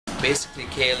basically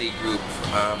Kaylee Group,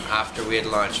 after we had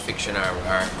launched Fiction,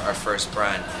 our first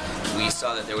brand, we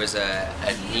saw that there was a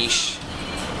niche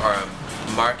or a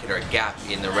market or a gap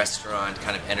in the restaurant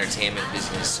kind of entertainment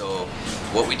business. So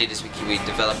what we did is we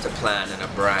developed a plan and a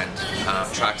brand,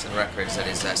 Tracks and Records, that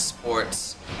is a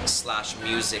sports /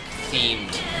 music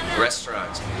themed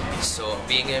restaurant. So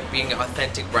being an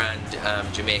authentic brand,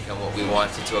 Jamaica, and what we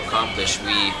wanted to accomplish,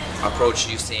 we approached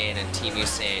Usain and Team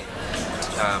Usain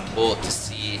Bolt to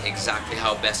see exactly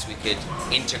how best we could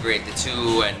integrate the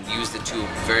two and use the two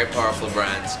very powerful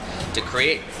brands to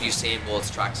create Usain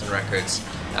Bolt's Tracks and Records,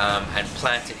 and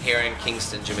plant it here in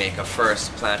Kingston, Jamaica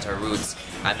first, plant our roots,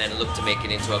 and then look to make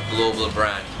it into a global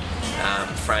brand.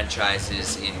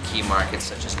 Franchises in key markets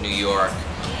such as New York,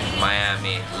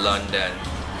 Miami, London,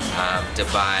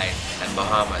 Dubai, and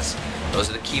Bahamas. Those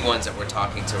are the key ones that we're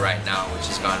talking to right now, which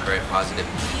has gone very positive.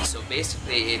 So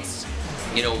basically it's,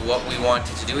 you know, what we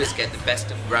wanted to do is get the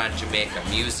best of brand Jamaica: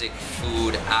 music,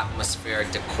 food, atmosphere,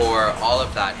 decor, all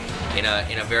of that in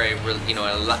a very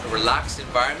relaxed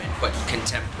environment, but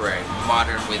contemporary,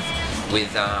 modern, with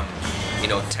you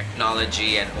know,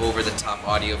 technology and over-the-top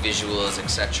audio visuals,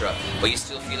 etc. But you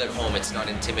still feel at home. It's not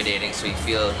intimidating, so you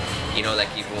feel, you know, like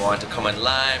you want to come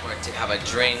online or to have a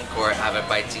drink or have a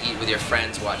bite to eat with your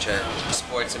friends, watch a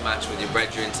sports match with your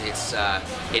brethren.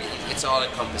 It's all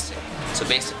encompassing. So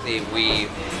basically, we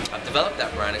have developed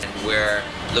that brand, and we're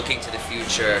looking to the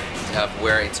future of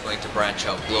where it's going to branch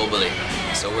out globally.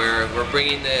 So we're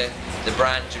bringing the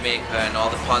brand Jamaica and all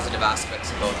the positive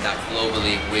aspects about that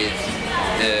globally with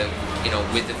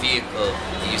the vehicle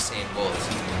Usain Bolt.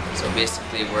 So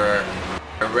basically we're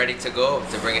ready to go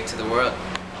to bring it to the world.